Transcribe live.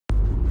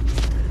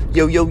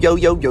Yo, yo, yo,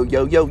 yo, yo,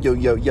 yo, yo, yo,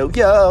 yo, yo,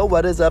 yo.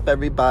 What is up,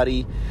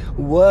 everybody?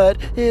 What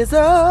is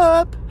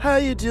up? How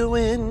you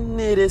doing?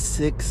 It is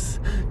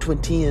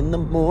 6:20 in the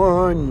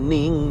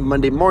morning.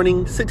 Monday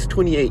morning,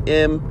 6:20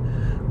 a.m.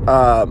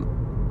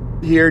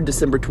 Here,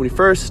 December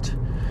 21st.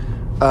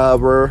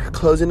 We're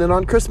closing in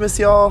on Christmas,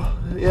 y'all.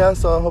 Yeah,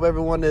 so I hope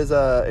everyone is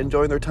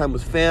enjoying their time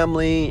with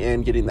family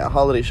and getting that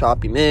holiday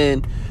shopping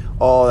in.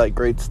 All that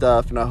great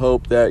stuff. And I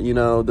hope that,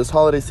 this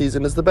holiday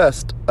season is the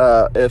best.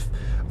 If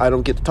I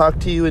don't get to talk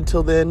to you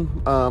until then,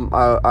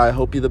 I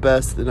hope you the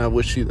best, and I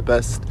wish you the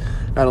best,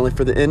 not only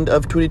for the end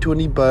of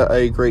 2020, but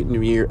a great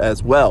new year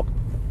as well.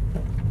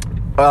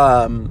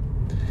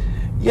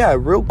 Yeah,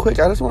 real quick,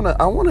 I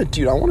want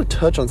to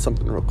touch on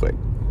something real quick,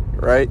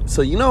 right?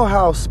 So you know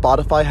how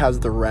Spotify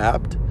has the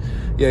Wrapped?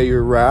 Yeah,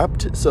 you're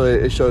Wrapped, so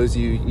it shows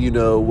you,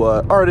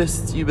 what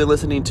artists you've been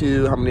listening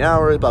to, how many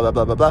hours, blah, blah,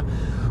 blah, blah, blah.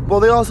 Well,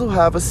 they also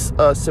have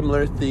a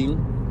similar thing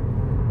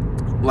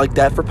like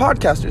that for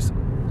podcasters.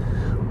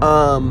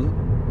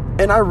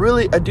 And I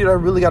really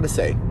gotta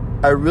say,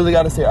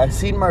 I've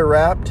seen my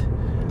Wrapped.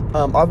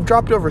 I've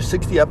dropped over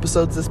 60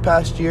 episodes this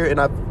past year, and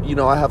I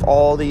have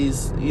all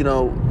these,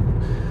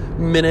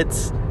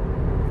 minutes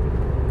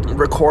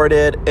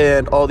recorded,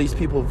 and all these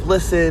people have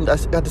listened. I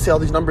got to see all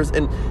these numbers,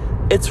 and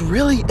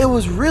it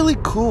was really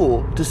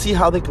cool to see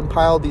how they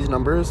compiled these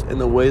numbers and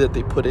the way that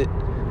they put it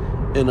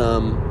in,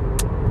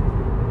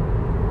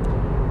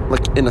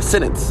 like in a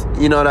sentence,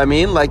 you know what I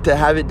mean? Like, to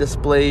have it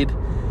displayed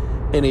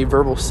in a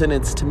verbal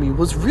sentence to me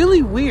was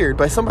really weird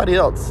by somebody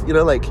else, it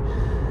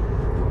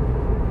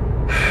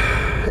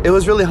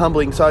was really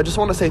humbling. So I just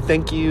want to say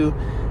thank you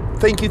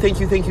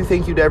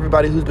to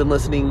everybody who's been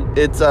listening.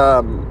 It's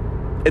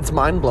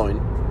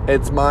mind-blowing.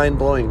 It's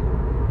mind-blowing.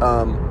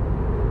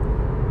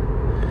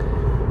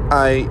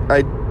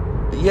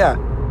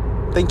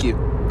 Thank you.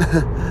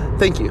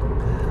 Thank you.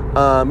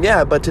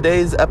 But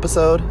today's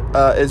episode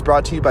is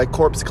brought to you by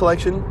Corpse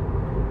Collection.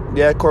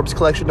 Yeah,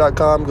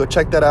 corpsecollection.com. Go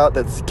check that out.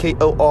 That's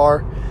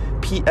KORPSX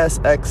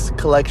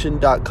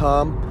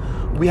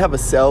collection.com. We have a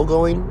sale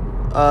going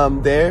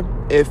there.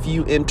 If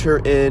you enter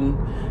in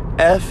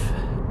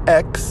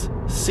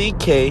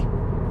FXCK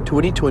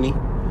 2020,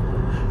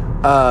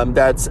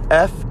 that's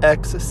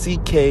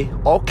FXCK,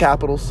 all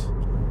capitals,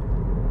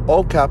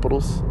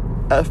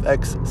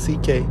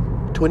 FXCK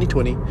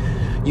 2020.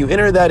 You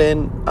enter that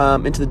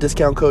into the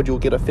discount code, you'll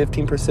get a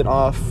 15%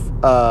 off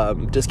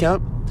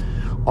discount,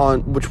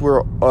 on which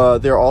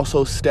they're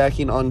also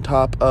stacking on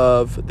top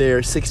of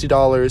their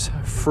 $60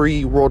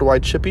 free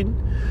worldwide shipping.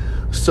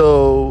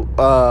 So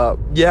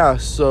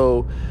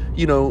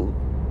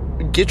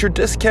get your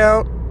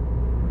discount,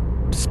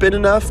 spend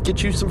enough,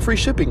 get you some free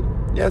shipping.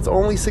 Yeah, it's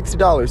only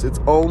 $60.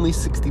 It's only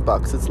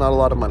 $60. It's not a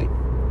lot of money.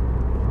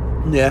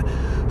 Yeah,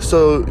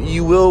 so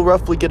you will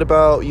roughly get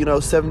about,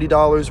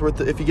 $70 worth.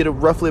 If you get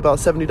roughly about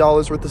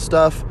 $70 worth of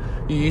stuff,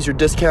 you use your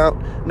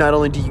discount. Not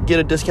only do you get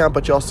a discount,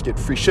 but you also get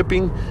free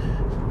shipping.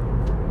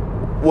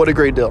 What a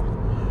great deal,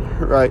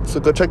 right? So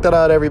go check that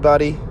out,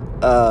 everybody.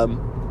 Let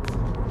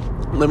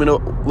me know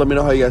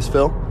how you guys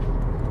feel.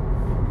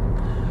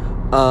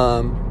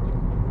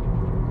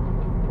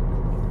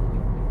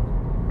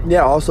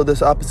 Also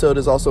this episode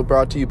is also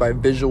brought to you by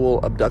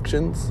Visual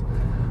Abductions.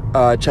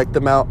 Check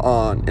them out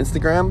on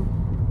Instagram,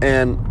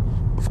 and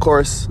of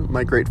course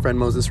my great friend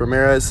Moses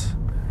Ramirez.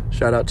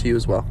 Shout out to you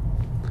as well.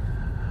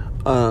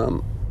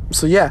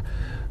 So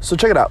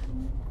check it out.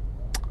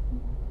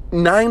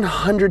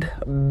 900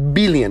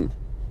 billion.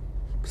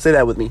 Say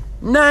that with me.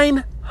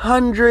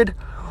 $900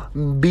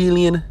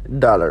 billion.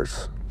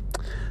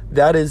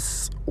 That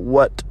is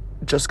what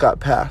just got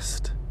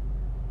passed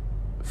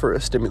for a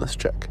stimulus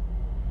check,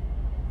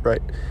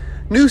 right?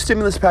 New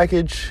stimulus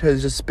package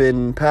has just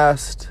been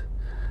passed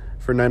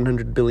for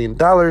 $900 billion,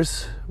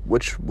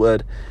 which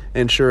would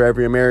ensure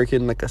every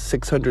American like a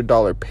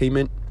 $600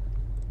 payment,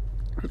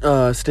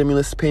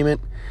 stimulus payment.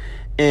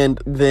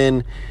 And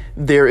then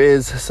there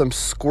is some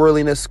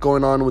squirreliness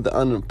going on with the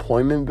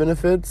unemployment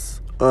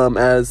benefits,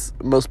 as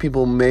most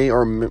people may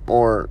or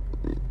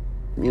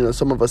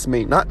some of us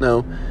may not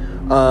know.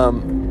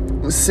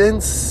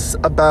 Since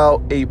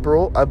about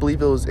April, I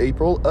believe it was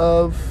April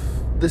of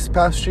this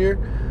past year,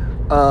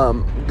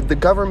 the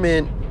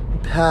government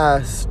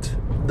passed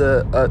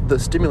the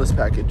stimulus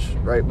package,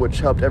 right, which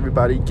helped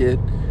everybody get,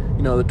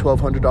 the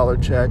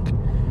 $1,200 check.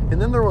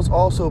 And then there was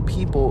also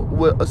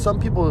some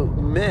people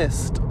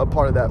missed a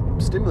part of that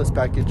stimulus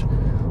package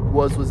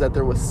was that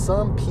there was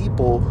some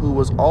people who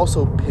was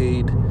also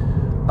paid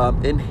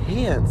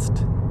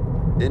enhanced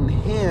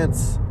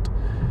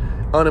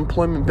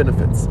unemployment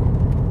benefits.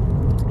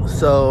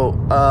 So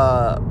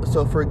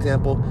for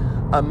example,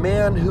 a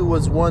man who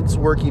was once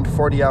working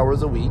 40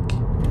 hours a week,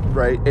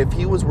 right, if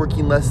he was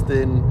working less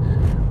than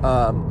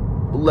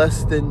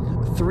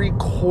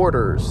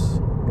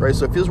 3/4, right?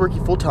 So if he was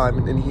working full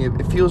time and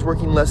if he was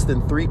working less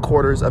than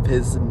 3/4 of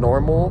his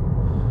normal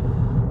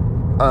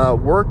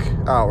work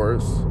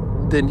hours,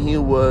 then he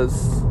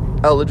was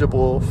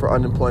eligible for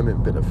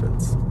unemployment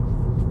benefits,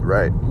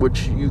 right?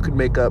 Which you could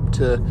make up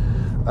to,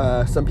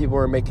 some people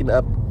are making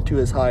up to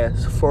as high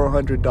as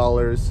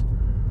 $400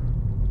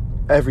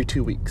 every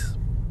 2 weeks.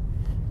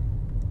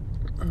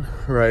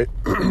 Right?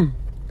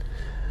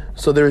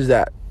 So there's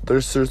that.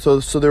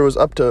 So there was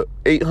up to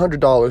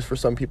 $800 for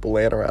some people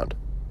laying around.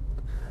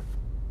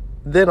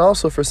 Then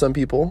also for some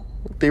people,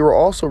 they were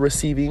also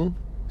receiving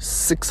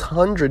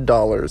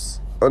 $600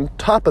 on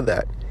top of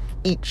that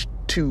each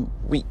 2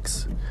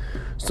 weeks.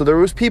 So there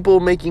was people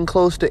making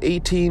close to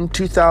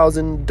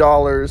 $2,000,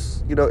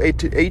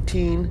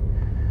 $18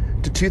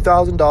 to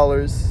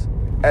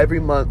 $2,000 every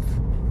month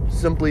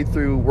simply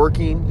through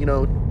working,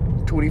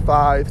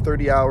 25,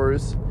 30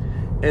 hours,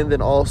 and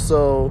then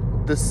also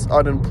this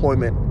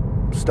unemployment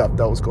stuff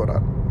that was going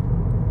on.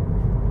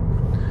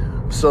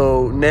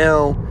 So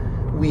now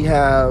we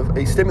have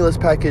a stimulus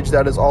package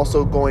that is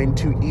also going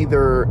to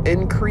either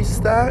increase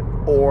that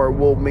or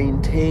will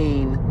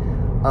maintain.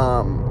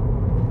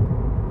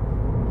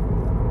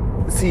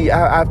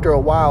 After a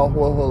while,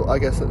 well, I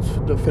guess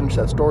to finish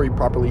that story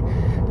properly,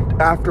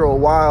 after a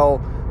while,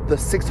 the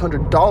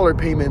 $600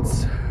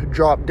 payments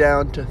dropped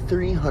down to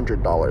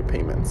 $300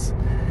 payments.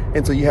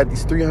 And so you had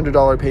these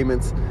 $300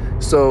 payments,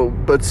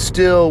 but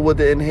still with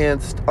the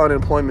enhanced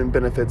unemployment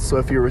benefits. So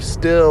if you were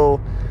still,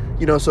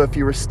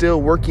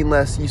 working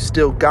less, you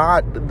still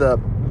got the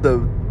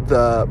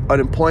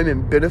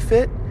unemployment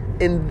benefit,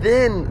 and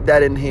then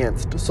that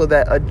enhanced, so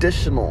that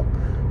additional.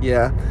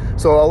 Yeah.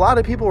 So a lot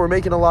of people were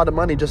making a lot of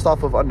money just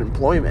off of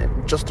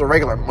unemployment, just the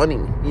regular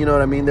money. You know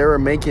what I mean? They were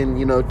making,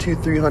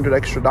 $200-300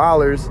 extra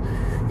dollars,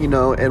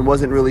 and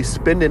wasn't really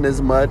spending as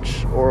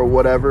much or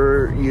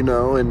whatever,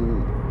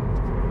 and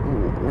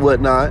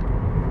whatnot.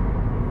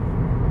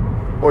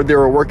 Or they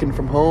were working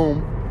from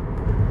home,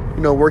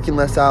 working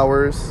less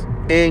hours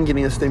and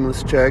getting a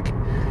stimulus check,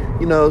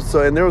 and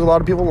there was a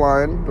lot of people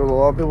lying. There was a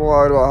lot of people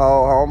lying about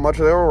how much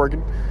they were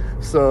working.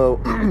 So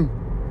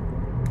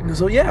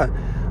yeah.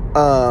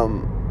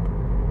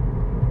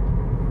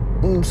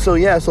 So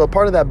a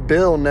part of that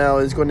bill now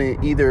is going to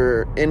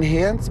either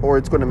enhance or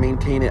it's going to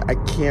maintain it. I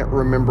can't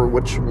remember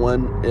which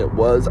one it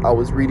was. I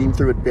was reading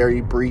through it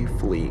very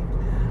briefly.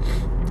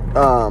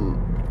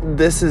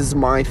 This is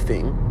my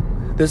thing.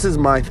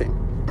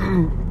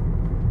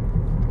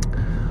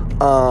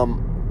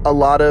 A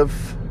lot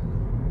of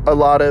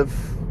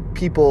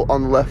people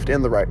on the left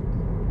and the right?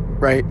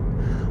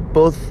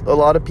 A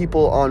lot of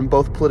people on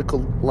both political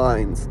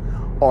lines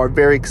are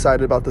very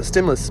excited about the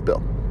stimulus bill,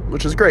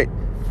 which is great,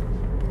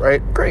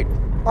 right? Great.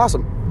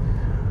 Awesome.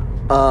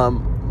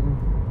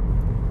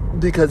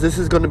 Because this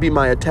is going to be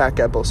my attack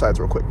at both sides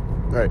real quick,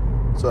 right?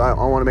 So I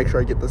want to make sure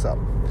I get this out.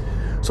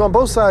 So on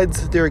both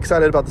sides, they're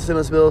excited about the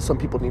stimulus bill. Some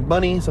people need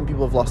money. Some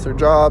people have lost their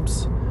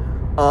jobs.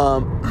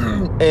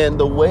 And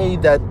the way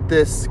that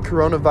this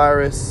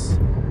coronavirus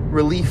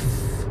relief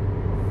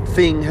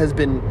thing has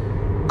been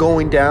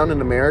going down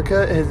in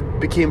America has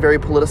became very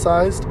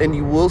politicized, and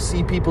you will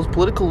see people's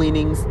political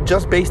leanings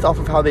just based off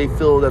of how they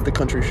feel that the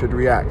country should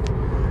react.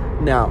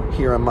 Now,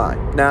 here am I.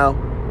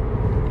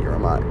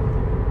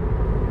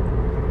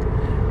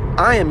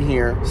 I am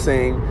here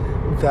saying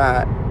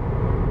that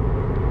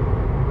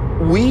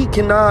we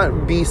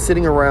cannot be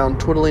sitting around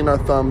twiddling our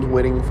thumbs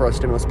waiting for a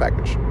stimulus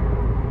package,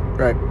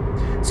 right?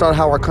 It's not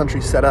how our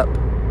country's set up.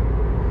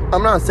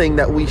 I'm not saying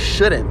that we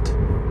shouldn't,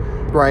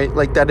 right?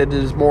 Like that it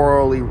is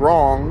morally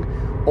wrong,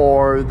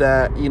 or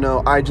that,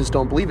 I just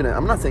don't believe in it.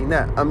 I'm not saying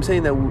that. I'm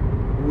saying that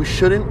we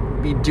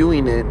shouldn't be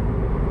doing it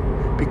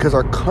because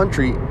our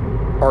country's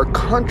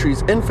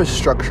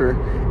infrastructure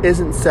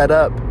isn't set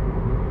up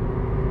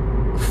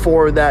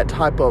for that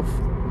type of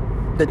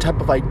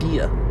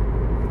idea,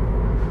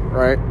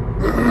 right?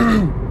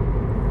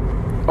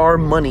 Our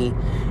money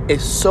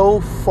is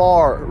so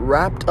far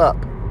wrapped up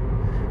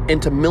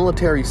into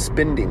military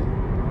spending,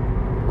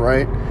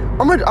 right?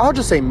 I'll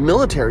just say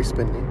military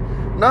spending.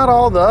 Not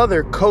all the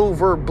other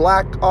covert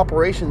black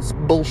operations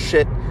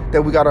bullshit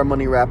that we got our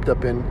money wrapped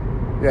up in.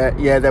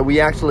 That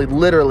we actually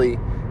literally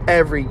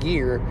every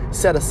year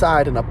set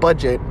aside in a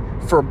budget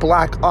for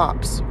black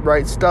ops,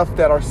 right? Stuff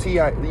that our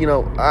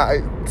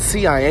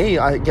CIA,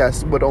 I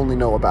guess, would only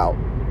know about.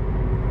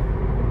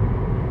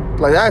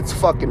 Like, that's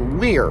fucking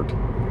weird.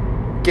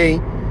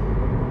 Okay?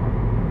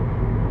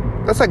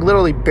 That's like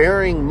literally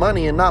burying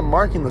money and not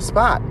marking the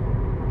spot.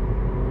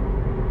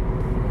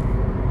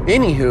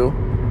 Anywho,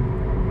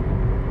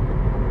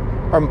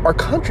 our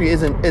country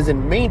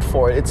isn't made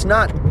for it. It's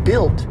not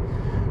built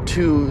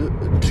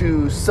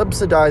to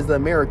subsidize the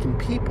American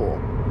people,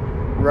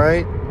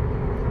 right?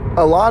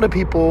 A lot of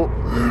people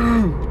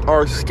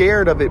are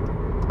scared of it,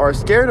 are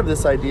scared of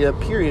this idea,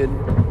 period,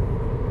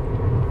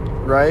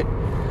 right?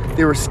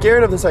 They were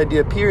scared of this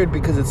idea, period,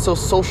 because it's so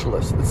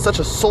socialist. It's such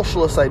a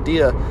socialist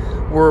idea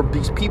where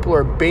these people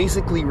are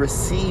basically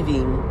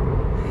receiving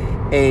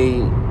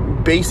a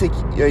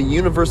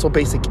universal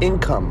basic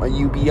income, a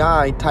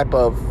UBI type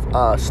of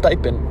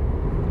stipend,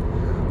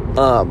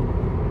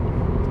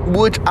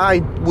 which I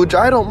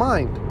don't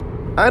mind.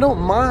 I don't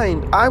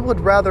mind. I would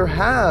rather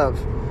have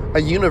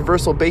a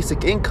universal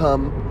basic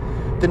income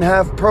than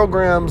have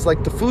programs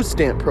like the food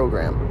stamp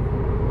program.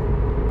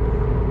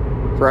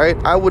 right?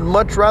 I would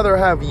much rather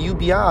have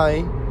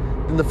UBI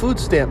than the food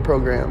stamp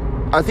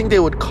program. I think they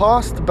would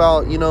cost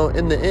about,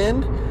 in the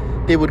end,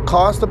 they would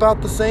cost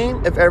about the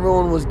same if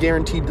everyone was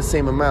guaranteed the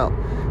same amount.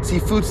 See,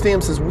 food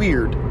stamps is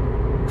weird.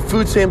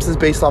 Food stamps is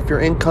based off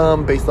your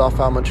income, based off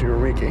how much you're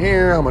making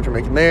here, how much you're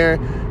making there,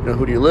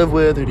 who do you live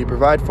with, who do you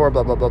provide for,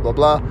 blah, blah, blah, blah,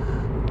 blah.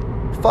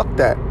 Fuck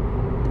that.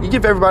 You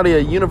give everybody a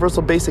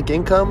universal basic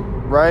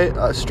income, right?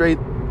 A straight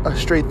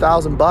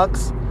 $1,000,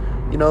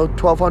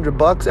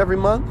 $1,200 every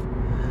month.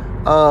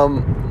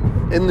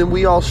 And then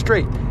we all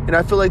straight. And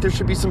I feel like there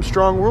should be some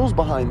strong rules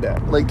behind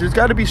that. Like, there's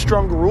got to be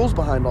stronger rules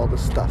behind all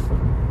this stuff.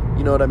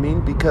 You know what I mean?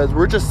 Because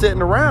we're just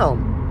sitting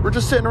around. We're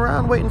just sitting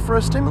around waiting for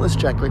a stimulus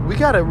check. Like, we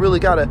really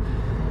gotta.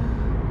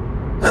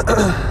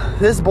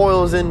 This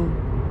boils in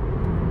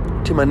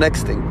to my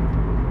next thing.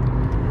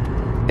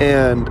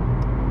 And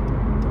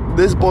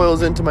this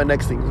boils into my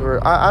next thing. Where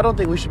I don't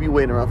think we should be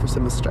waiting around for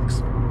stimulus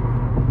checks.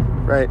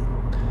 Right?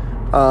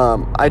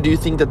 I do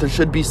think that there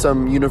should be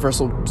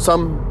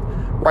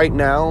right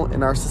now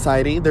in our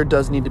society, there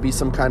does need to be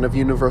some kind of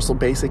universal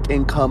basic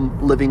income,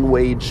 living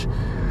wage,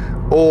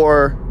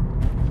 or,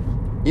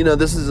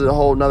 this is a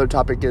whole nother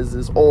topic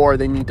or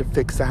they need to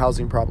fix the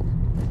housing problem.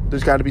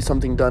 There's got to be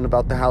something done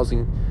about the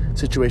housing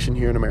situation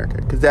here in America,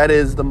 because that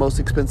is the most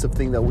expensive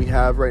thing that we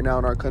have right now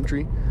in our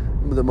country.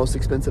 The most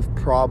expensive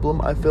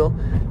problem, I feel,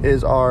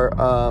 is our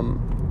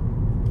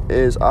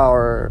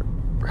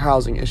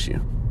housing issue.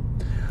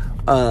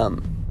 Now,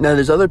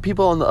 there's other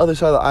people on the other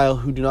side of the aisle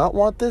who do not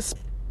want this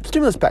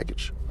stimulus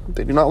package.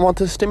 They do not want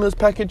this stimulus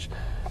package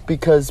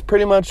because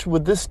pretty much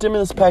with this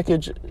stimulus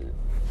package,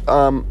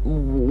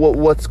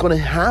 what's going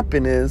to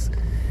happen is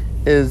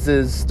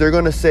they're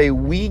going to say,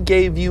 we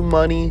gave you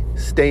money,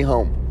 stay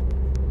home.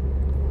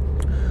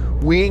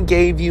 We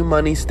gave you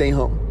money, stay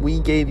home.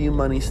 We gave you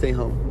money, stay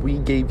home. We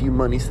gave you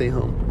money, stay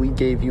home. We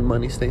gave you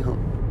money, stay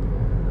home.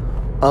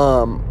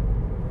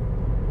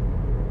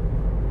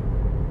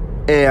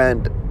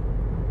 And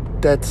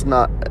that's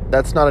not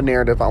a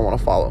narrative I want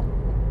to follow.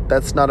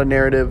 That's not a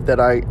narrative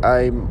that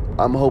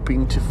I'm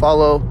hoping to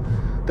follow.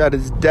 That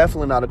is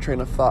definitely not a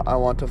train of thought I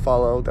want to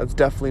follow. That's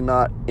definitely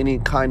not any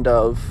kind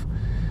of,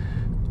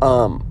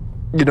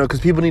 because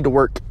people need to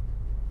work.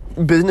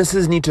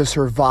 Businesses need to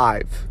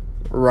survive,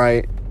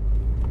 right?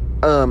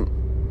 I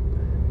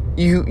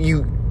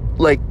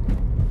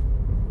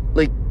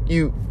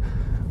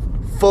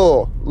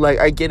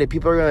get it.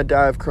 People are going to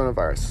die of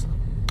coronavirus.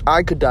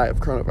 I could die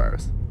of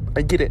coronavirus.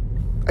 I get it.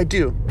 I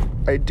do.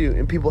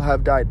 And people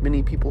have died.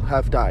 Many people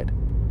have died.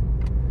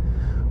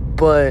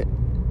 But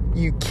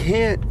you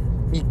can't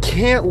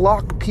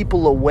lock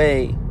people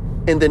away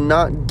and then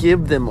not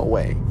give them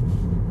away,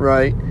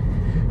 right?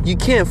 You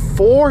can't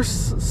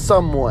force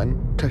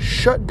someone to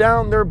shut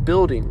down their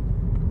building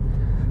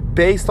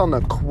based on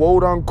the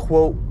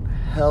quote-unquote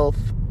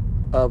health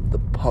of the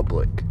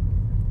public,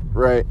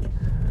 right?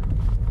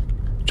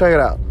 Check it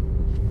out.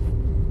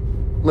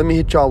 Let me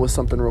hit y'all with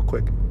something real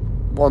quick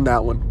on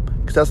that one,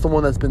 because that's the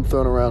one that's been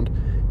thrown around,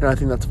 and I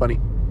think that's funny.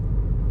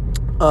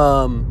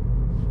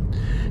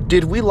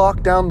 Did we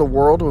lock down the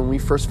world when we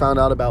first found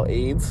out about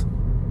AIDS?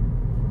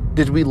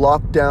 Did we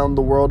lock down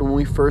the world when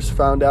we first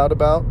found out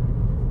about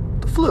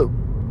the flu?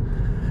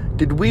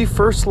 Did we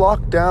first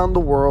lock down the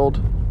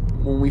world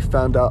when we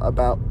found out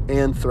about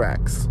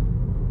anthrax?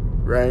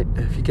 Right?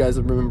 If you guys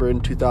remember in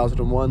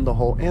 2001, the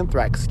whole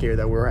anthrax scare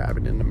that we were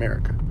having in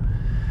America.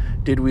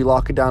 Did we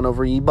lock it down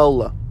over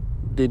Ebola?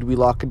 Did we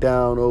lock it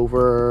down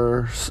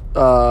over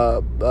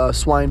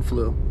swine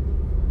flu?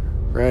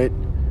 Right?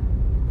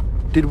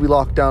 Did we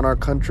lock down our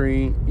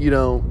country?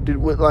 There's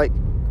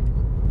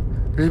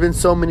been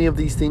so many of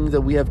these things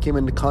that we have came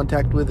into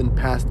contact with and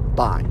passed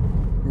by,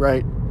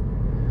 right?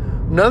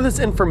 None of this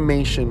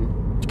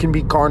information can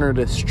be garnered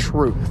as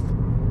truth,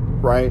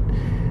 right?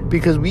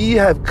 Because we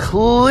have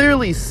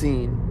clearly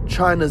seen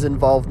China's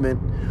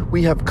involvement.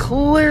 We have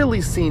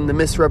clearly seen the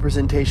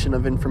misrepresentation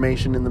of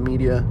information in the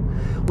media.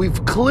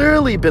 We've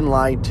clearly been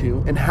lied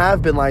to and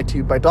have been lied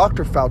to by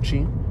Dr.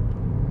 Fauci,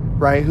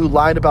 right? Who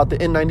lied about the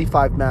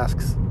N95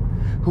 masks,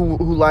 who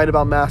lied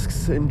about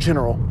masks in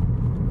general,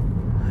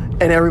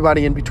 and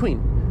everybody in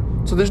between.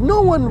 So there's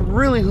no one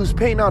really who's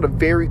painting out a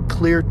very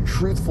clear,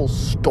 truthful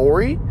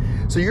story.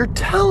 So you're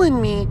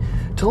telling me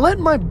to let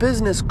my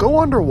business go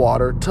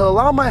underwater, to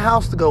allow my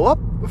house to go up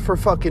for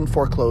fucking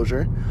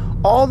foreclosure,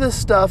 all this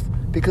stuff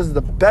because of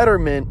the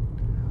betterment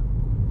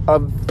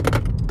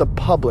of the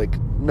public.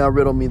 Now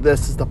riddle me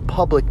this: is the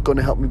public going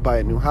to help me buy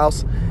a new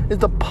house? Is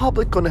the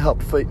public going to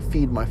help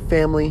feed my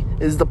family?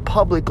 Is the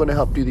public going to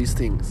help do these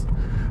things?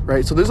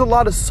 Right? So there's a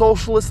lot of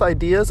socialist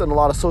ideas and a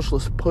lot of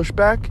socialist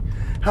pushback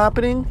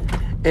happening.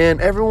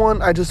 And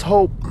everyone, I just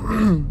hope,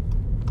 I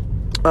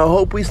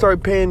hope we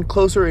start paying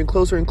closer and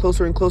closer and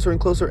closer and closer and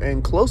closer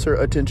and closer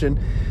attention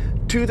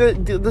to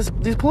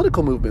these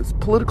political movements,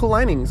 political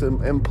linings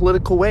and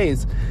political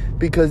ways,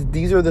 because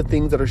these are the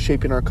things that are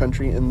shaping our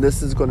country, and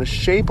this is going to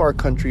shape our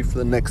country for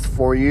the next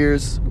 4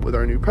 years with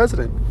our new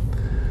president.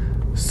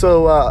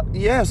 So,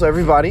 so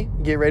everybody,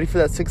 get ready for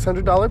that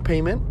 $600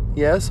 payment.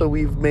 Yeah, so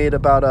we've made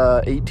about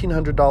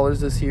 $1,800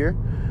 this year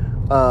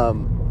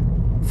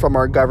from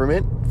our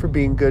government for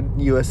being good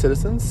U.S.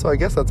 citizens. So I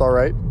guess that's all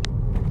right.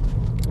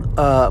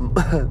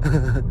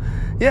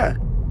 Yeah.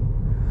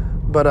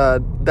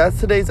 But that's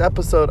today's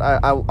episode.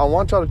 I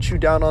want y'all to chew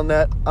down on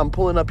that. I'm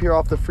pulling up here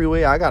off the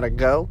freeway. I gotta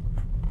go.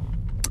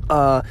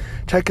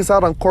 Check us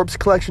out on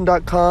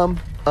corpsecollection.com.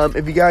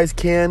 If you guys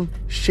can,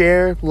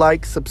 share,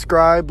 like,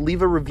 subscribe,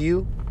 leave a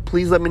review.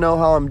 Please let me know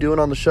how I'm doing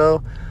on the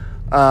show.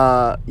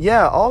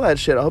 Yeah, all that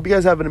shit. I hope you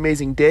guys have an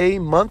amazing day,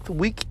 month,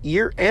 week,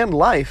 year, and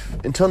life.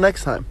 Until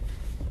next time,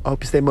 I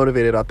hope you stay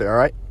motivated out there, all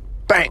right?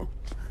 Bang!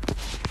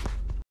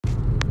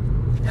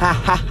 Ha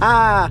ha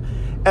ha!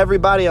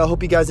 Everybody, I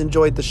hope you guys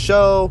enjoyed the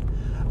show.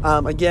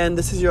 Again,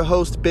 this is your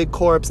host, Big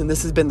Corpse, and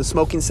this has been the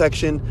smoking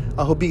section.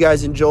 I hope you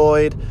guys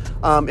enjoyed.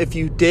 If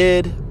you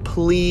did,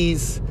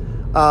 please,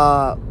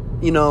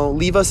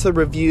 leave us a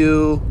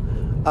review,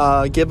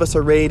 give us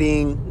a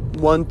rating,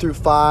 1 through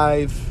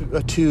 5,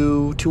 a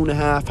 2,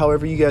 2.5,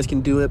 however you guys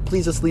can do it.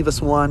 Please just leave us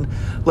 1.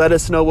 Let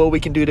us know what we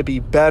can do to be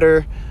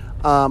better.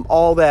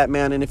 All that,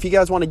 man. And if you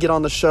guys want to get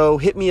on the show,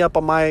 hit me up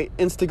on my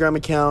Instagram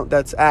account.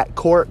 That's at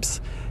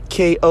Corpse,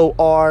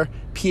 KORPSX.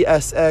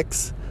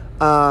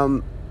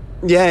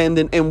 Yeah,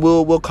 and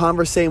we'll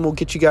conversate and we'll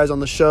get you guys on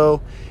the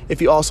show.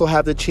 If you also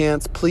have the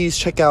chance, please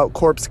check out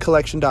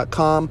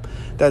corpsecollection.com.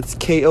 That's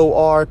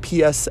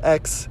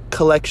KORPSX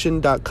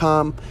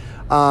collection.com.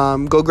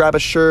 Go grab a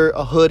shirt,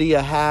 a hoodie,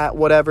 a hat,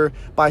 whatever.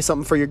 Buy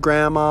something for your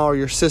grandma or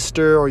your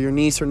sister or your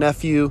niece or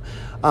nephew.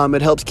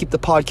 It helps keep the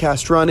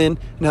podcast running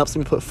and helps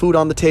me put food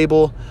on the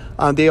table.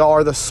 They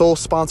are the sole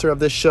sponsor of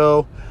this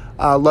show.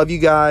 Love you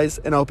guys,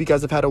 and I hope you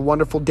guys have had a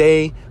wonderful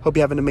day. Hope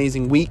you have an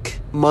amazing week,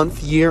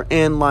 month, year,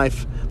 and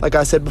life. Like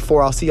I said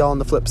before, I'll see y'all on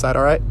the flip side,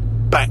 all right?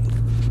 Bang!